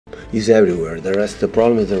He's everywhere. The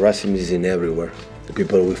problem is the racism is in everywhere. The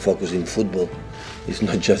people we focus in football, it's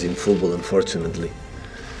not just in football, unfortunately.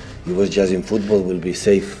 If it was just in football, we'll be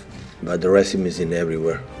safe, but the racism is in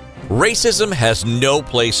everywhere. Racism has no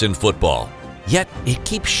place in football, yet it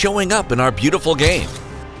keeps showing up in our beautiful game.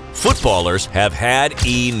 Footballers have had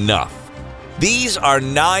enough. These are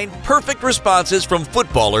 9 perfect responses from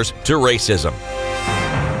footballers to racism.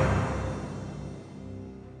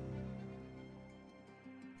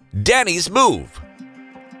 Danny's move.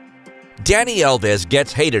 Dani Alves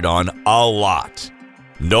gets hated on a lot.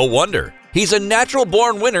 No wonder. He's a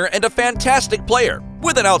natural-born winner and a fantastic player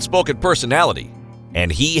with an outspoken personality.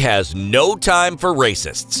 And he has no time for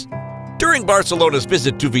racists. During Barcelona's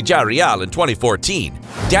visit to Villarreal in 2014,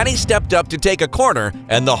 Dani stepped up to take a corner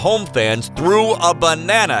and the home fans threw a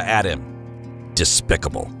banana at him.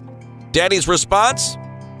 Despicable. Dani's response?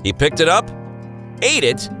 He picked it up, ate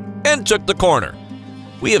it, and took the corner.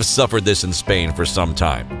 We have suffered this in Spain for some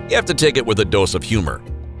time. You have to take it with a dose of humor.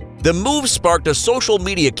 The move sparked a social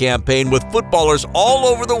media campaign with footballers all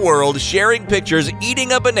over the world sharing pictures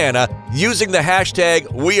eating a banana using the hashtag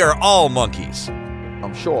 #WeAreAllMonkeys.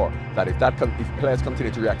 I'm sure that if players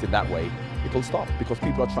continue to react in that way, it'll stop because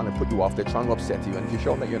people are trying to put you off, they're trying to upset you, and if you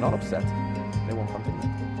show them that you're not upset, they won't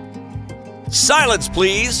continue. Silence,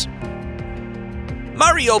 please!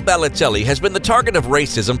 Mario Balotelli has been the target of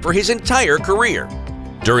racism for his entire career.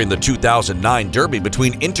 During the 2009 derby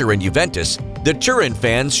between Inter and Juventus, the Turin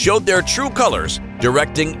fans showed their true colors,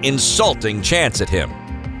 directing insulting chants at him.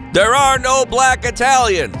 "There are no black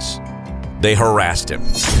Italians!" They harassed him,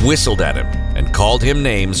 whistled at him, and called him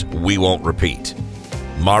names we won't repeat.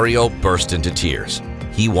 Mario burst into tears.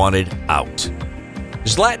 He wanted out.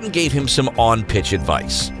 Zlatan gave him some on-pitch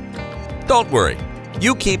advice. "Don't worry,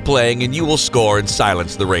 you keep playing and you will score and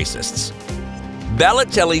silence the racists."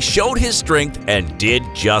 Balotelli showed his strength and did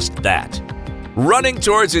just that, running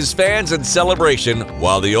towards his fans in celebration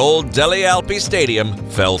while the old Delle Alpi Stadium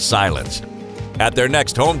fell silent. At their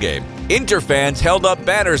next home game, Inter fans held up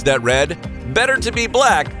banners that read, "Better to be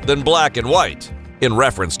black than black and white," in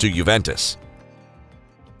reference to Juventus.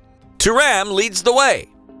 Thuram leads the way.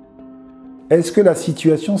 Est-ce que la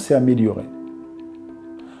situation s'est améliorée?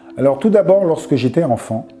 Alors tout d'abord, lorsque j'étais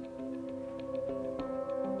enfant,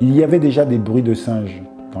 il y avait déjà des bruits de singes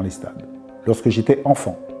dans les stades. Lorsque j'étais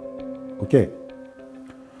enfant. Ok.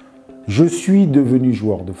 Je suis devenu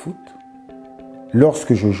joueur de foot.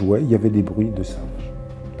 Lorsque je jouais, il y avait des bruits de singes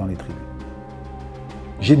dans les tribunes.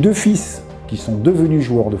 J'ai 2 fils qui sont devenus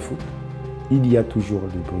joueurs de foot. Il y a toujours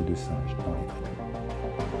des bruits de singes dans les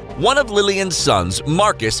tribunes. One of Lillian's sons,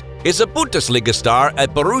 Marcus, is a Bundesliga star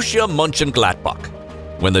at Borussia Mönchengladbach.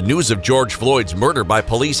 When the news of George Floyd's murder by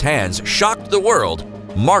police hands shocked the world,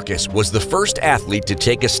 Marcus was the first athlete to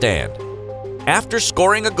take a stand. After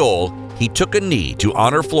scoring a goal, he took a knee to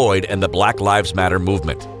honor Floyd and the Black Lives Matter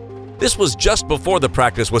movement. This was just before the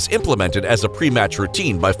practice was implemented as a pre-match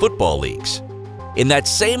routine by football leagues. In that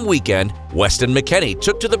same weekend, Weston McKennie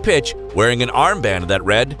took to the pitch wearing an armband that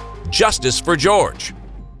read, "Justice for George."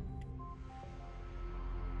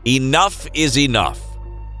 Enough is enough.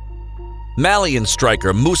 Malian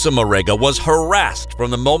striker Moussa Marega was harassed from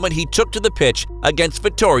the moment he took to the pitch against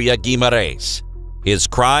Vitória Guimarães. His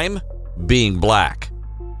crime? Being black.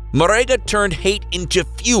 Marega turned hate into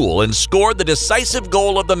fuel and scored the decisive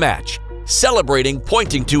goal of the match, celebrating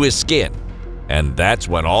pointing to his skin. And that's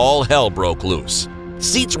when all hell broke loose.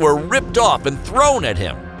 Seats were ripped off and thrown at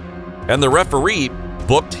him. And the referee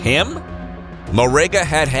booked him? Marega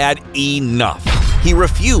had had enough. He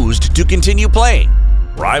refused to continue playing.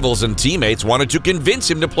 Rivals and teammates wanted to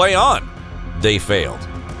convince him to play on. They failed.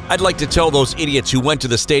 I'd like to tell those idiots who went to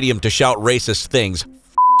the stadium to shout racist things,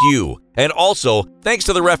 "F you." And also, thanks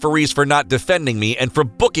to the referees for not defending me and for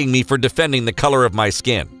booking me for defending the color of my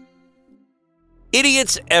skin.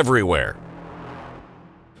 Idiots everywhere.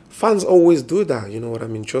 Fans always do that, you know what I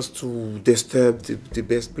mean, just to disturb the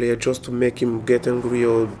best player, just to make him get angry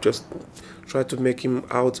or just try to make him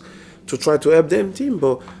out, to try to help them team.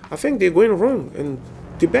 But I think they're going wrong. And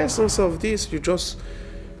the best answer of this, we just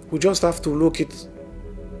have to look it.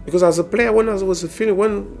 Because as a player, when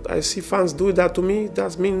I see fans do that to me,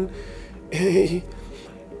 that means he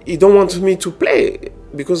don't want me to play.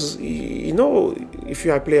 Because, you know, if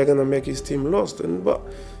you are a player, gonna make his team lost. But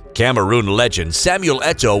Cameroon legend Samuel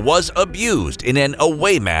Eto'o was abused in an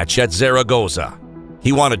away match at Zaragoza.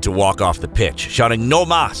 He wanted to walk off the pitch, shouting, "No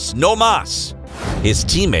mas, no mas." His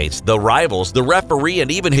teammates, the rivals, the referee,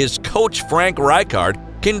 and even his coach Frank Rijkaard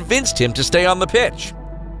convinced him to stay on the pitch.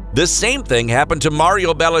 The same thing happened to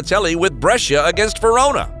Mario Balotelli with Brescia against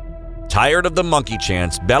Verona. Tired of the monkey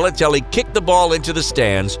chants, Balotelli kicked the ball into the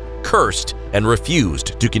stands, cursed, and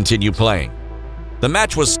refused to continue playing. The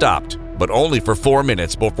match was stopped, but only for 4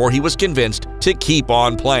 minutes before he was convinced to keep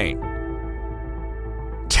on playing.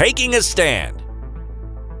 Taking a stand.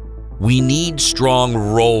 We need strong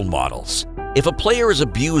role models. If a player is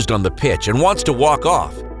abused on the pitch and wants to walk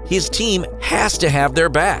off, his team has to have their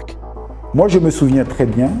back. Moi, je me souviens très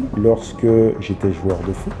bien, lorsque j'étais joueur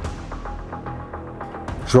de foot,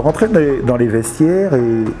 je rentrais dans les vestiaires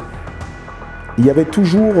et il y avait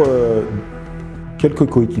toujours quelques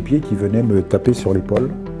coéquipiers qui venaient me taper sur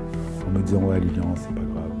l'épaule en me disant « Ouais, Lilian, c'est pas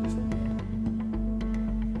grave. »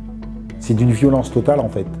 C'est d'une violence totale, en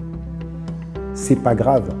fait. C'est pas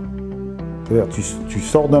grave. C'est-à-dire, tu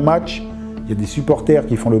sors d'un match, il y a des supporters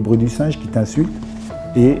qui font le bruit du singe, qui t'insultent,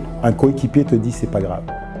 et un coéquipier te dit « C'est pas grave. »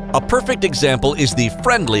 A perfect example is the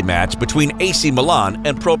friendly match between AC Milan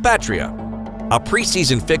and Pro Patria, a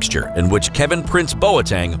preseason fixture in which Kevin Prince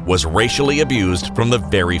Boateng was racially abused from the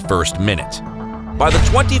very first minute. By the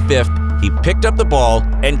 25th, he picked up the ball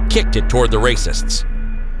and kicked it toward the racists.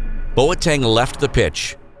 Boateng left the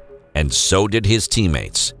pitch, and so did his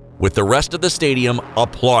teammates, with the rest of the stadium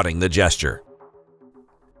applauding the gesture.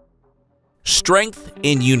 Strength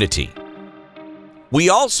in unity. We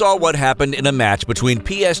all saw what happened in a match between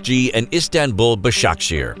PSG and Istanbul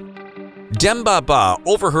Başakşehir. Demba Ba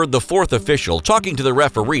overheard the fourth official talking to the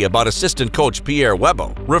referee about assistant coach Pierre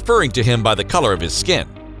Webo, referring to him by the color of his skin.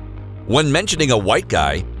 When mentioning a white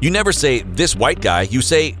guy, you never say this white guy, you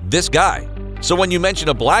say this guy. So when you mention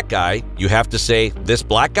a black guy, you have to say this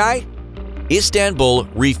black guy? Istanbul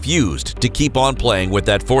refused to keep on playing with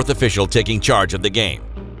that fourth official taking charge of the game.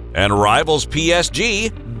 And rivals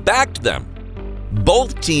PSG backed them.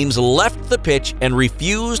 Both teams left the pitch and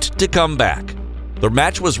refused to come back. The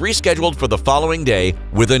match was rescheduled for the following day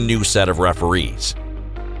with a new set of referees.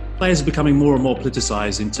 Players are becoming more and more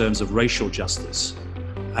politicized in terms of racial justice,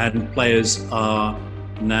 and players are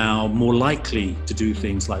now more likely to do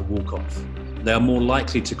things like walk off. They are more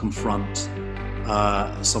likely to confront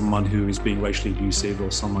someone who is being racially abusive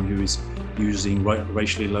or someone who is using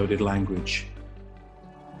racially loaded language.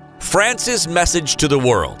 France's message to the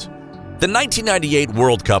world. The 1998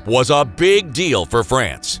 World Cup was a big deal for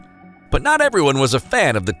France, but not everyone was a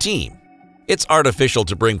fan of the team. It's artificial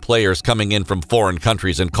to bring players coming in from foreign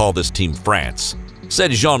countries and call this team France,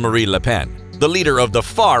 said Jean-Marie Le Pen, the leader of the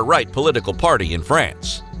far-right political party in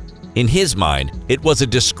France. In his mind, it was a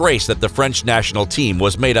disgrace that the French national team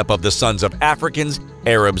was made up of the sons of Africans,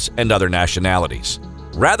 Arabs, and other nationalities,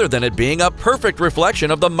 rather than it being a perfect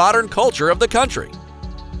reflection of the modern culture of the country.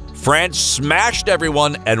 France smashed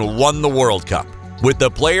everyone and won the World Cup, with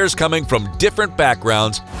the players coming from different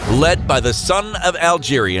backgrounds, led by the son of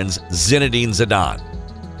Algerians, Zinedine Zidane.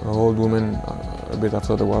 An old woman, a bit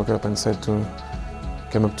after the World Cup,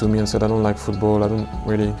 came up to me and said, "I don't like football, I don't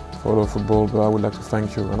really follow football, but I would like to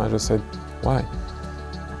thank you." And I just said, "Why?"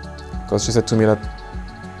 Because she said to me that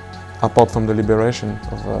apart from the liberation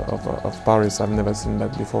of Paris, I've never seen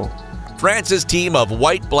that before. France's team of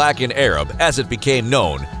white, black, and Arab, as it became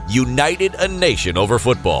known, united a nation over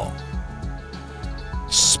football.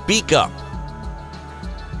 Speak up.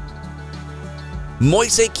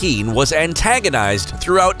 Moise Kean was antagonized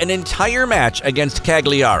throughout an entire match against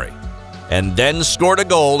Cagliari, and then scored a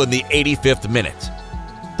goal in the 85th minute.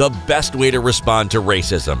 The best way to respond to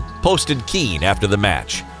racism, posted Kean after the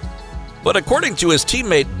match. But according to his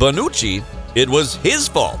teammate Bonucci, it was his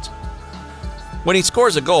fault. When he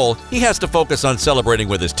scores a goal, he has to focus on celebrating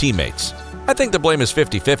with his teammates. I think the blame is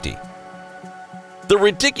 50-50. The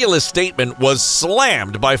ridiculous statement was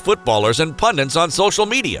slammed by footballers and pundits on social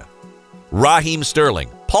media. Raheem Sterling,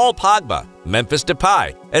 Paul Pogba, Memphis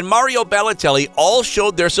Depay, and Mario Balotelli all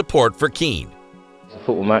showed their support for Kean. It's a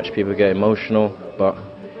football match, people get emotional, but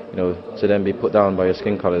to then be put down by your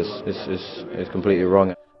skin colours is completely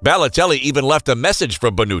wrong. Balotelli even left a message for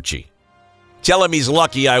Bonucci. Tell him he's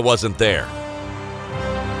lucky I wasn't there.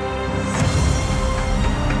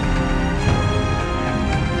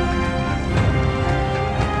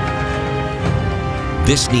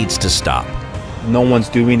 This needs to stop. No one's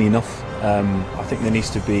doing enough. I think there needs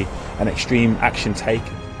to be an extreme action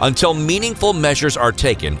taken. Until meaningful measures are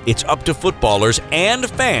taken, it's up to footballers and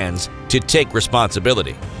fans to take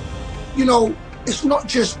responsibility. It's not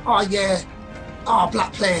just,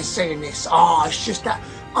 black players saying this. It's just that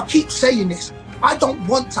I keep saying this. I don't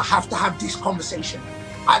want to have this conversation.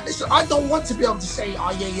 I don't want to be able to say,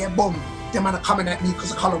 boom, them man are coming at me because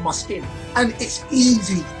of the colour of my skin. And it's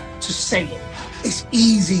easy to say it. It's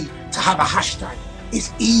easy to have a hashtag.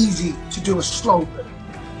 It's easy to do a slogan.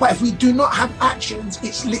 But if we do not have actions,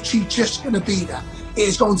 it's literally just going to be that. It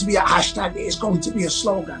is going to be a hashtag. It is going to be a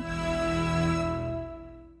slogan.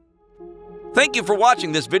 Thank you for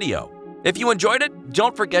watching this video. If you enjoyed it,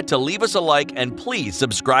 don't forget to leave us a like and please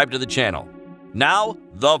subscribe to the channel. Now,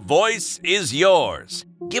 the voice is yours.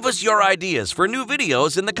 Give us your ideas for new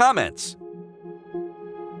videos in the comments.